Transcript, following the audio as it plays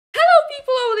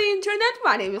internet,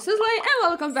 my name is Sisley and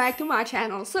welcome back to my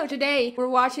channel. So today we're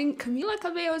watching Camila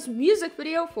Cabello's music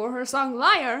video for her song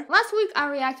Liar. Last week I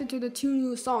reacted to the two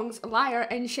new songs Liar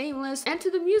and Shameless and to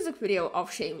the music video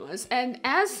of Shameless, and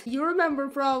as you remember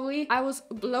probably, I was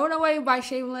blown away by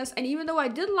Shameless, and even though I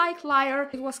did like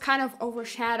Liar, it was kind of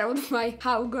overshadowed by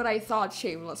how good I thought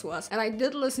Shameless was, and I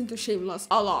did listen to Shameless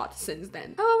a lot since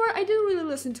then. However, I didn't really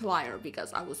listen to Liar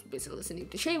because I was busy listening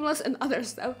to Shameless and other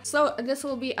stuff, so this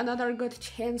will be another good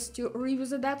chance to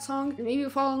revisit that song and maybe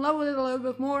fall in love with it a little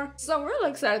bit more. So I'm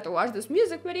really excited to watch this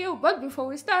music video, but before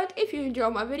we start, if you enjoy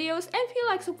my videos and feel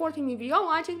like supporting me beyond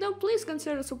watching them, please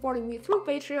consider supporting me through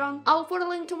Patreon. I'll put a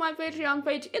link to my Patreon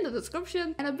page in the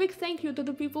description, and a big thank you to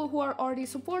the people who are already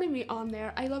supporting me on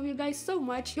there. I love you guys so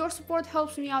much. Your support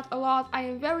helps me out a lot. I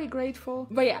am very grateful.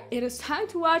 But yeah, it is time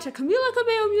to watch a Camila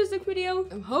Cabello music video.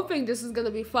 I'm hoping this is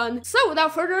gonna be fun. So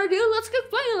without further ado, let's get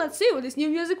playing. Let's see what this new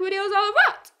music video is all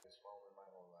about.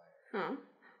 Huh?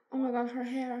 Oh my god, her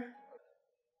hair.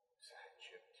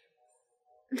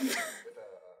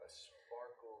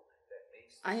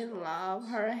 I love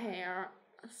her hair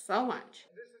so much.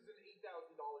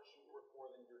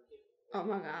 Oh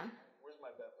my god. Where's my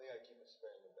Bentley? I keep it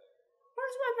spare in the bag.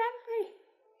 Where's my Bentley?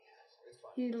 It's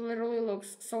fine. He literally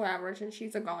looks so average and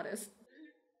she's a goddess.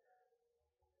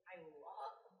 I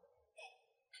love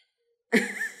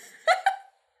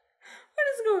What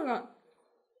is going on?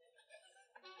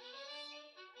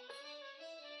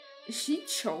 Is she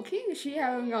choking? Is she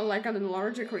having a, like an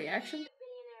allergic reaction?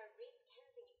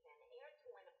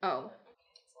 Oh. Well,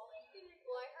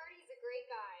 I heard he's a great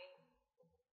guy.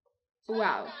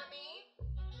 Wow.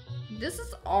 This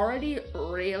is already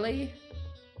really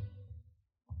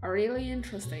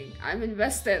interesting. I'm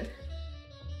invested.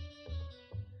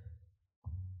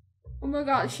 Oh my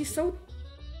god, she's so...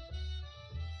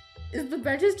 Is the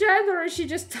Betches giant or is she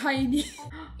just tiny?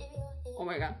 Oh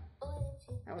my god.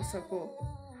 That was so cool.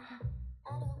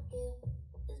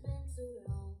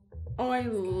 Oh, I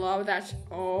love that.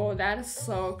 Oh, that is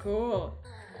so cool.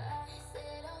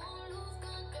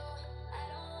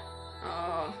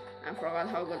 Oh, I forgot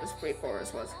how good this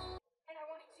pre-chorus was. And I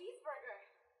want a cheeseburger.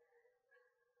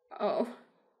 Oh.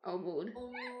 Oh, mood.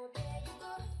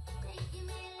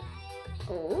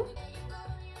 Oh.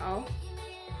 Oh.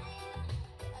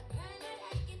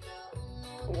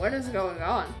 What is going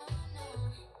on?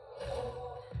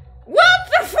 What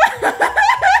the fuck?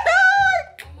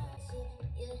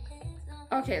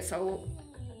 Okay, so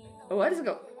what is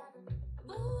the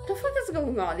fuck is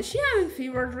going on? Is she having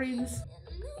fever dreams?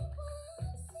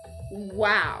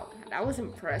 Wow, that was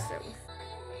impressive.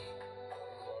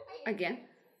 Again.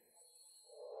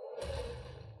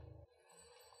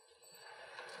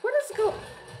 What is going?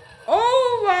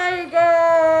 Oh my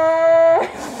god!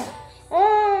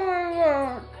 Oh my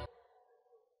god!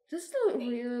 This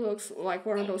really looks like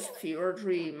one of those fever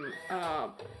dream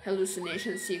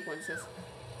hallucination sequences.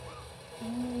 Oh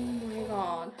my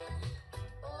god.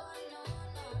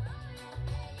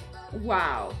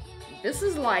 Wow. This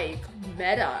is like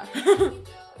meta.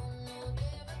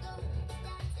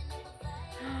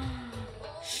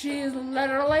 She's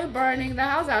literally burning the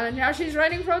house down and now she's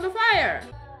running from the fire.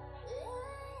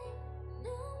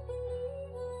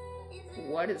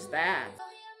 What is that?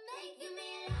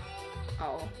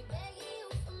 Oh.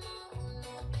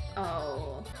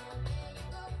 Oh.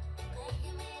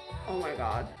 Oh my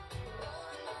god.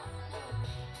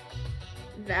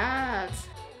 That.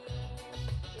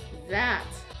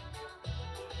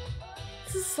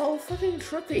 This is so fucking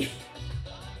trippy.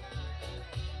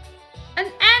 An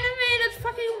animated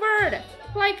fucking bird!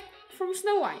 Like, from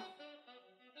Snow White.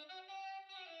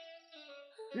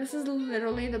 This is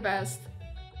literally the best.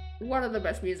 One of the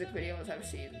best music videos I've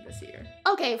seen this year.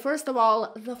 Okay, first of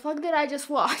all, the fuck did I just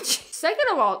watch?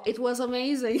 Second of all, it was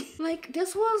amazing. Like,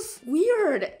 this was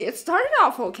weird. It started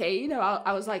off okay, you know,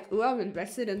 I was like, ooh, I'm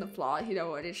invested in the plot, you know,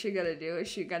 what is she gonna do? Is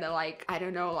she gonna like, I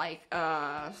don't know, like,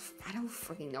 I don't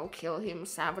freaking know, kill him,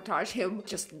 sabotage him,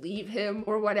 just leave him,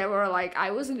 or whatever. Like, I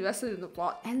was invested in the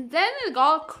plot, and then it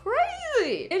got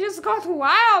crazy. It just got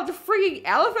wild. The freaking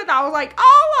elephant, I was like,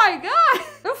 oh my god.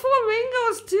 The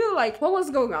flamingos too, like, what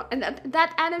was going on? And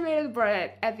that animated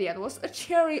bird at the end was a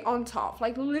cherry on top.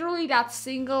 Like, literally that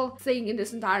single thing thing in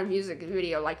this entire music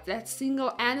video, like that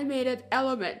single animated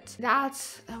element. That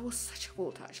was such a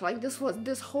cool touch. Like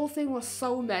this whole thing was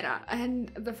so meta, and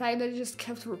the fact that it just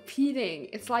kept repeating,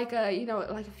 it's like a, you know,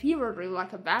 like a fever dream,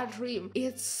 like a bad dream.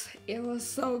 It was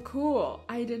so cool.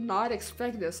 I did not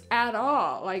expect this at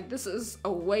all. Like, this is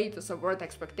a way to subvert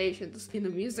expectations in a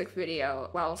music video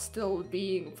while still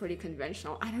being pretty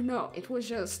conventional. I don't know, it was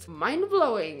just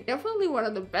mind-blowing. Definitely one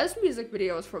of the best music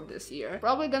videos from this year.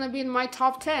 Probably gonna be in my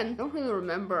top 10. Don't really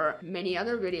remember many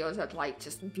other videos that like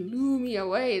just blew me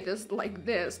away like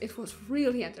this. It was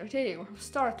really entertaining from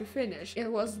start to finish.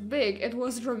 It was big, it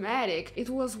was dramatic, it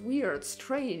was weird,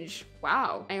 strange.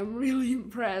 Wow, I am really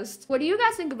impressed. What do you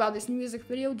guys think about this music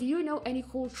video? Do you know any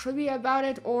cool trivia about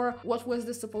it, or what was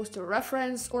this supposed to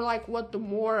reference, or like what the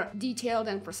more detailed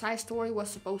and precise story was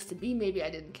supposed to be? Maybe I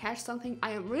didn't catch something.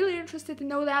 I am really interested to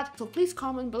know that, so please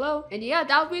comment below. And yeah,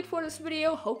 that'll be it for this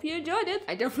video. Hope you enjoyed it.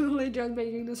 I definitely enjoyed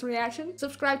making this reaction.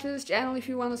 Subscribe to this channel if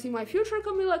you want to see my future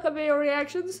Camila Cabello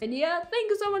reactions. And yeah, thank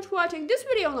you so much for watching this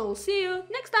video, and I will see you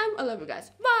next time. I love you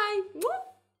guys. Bye!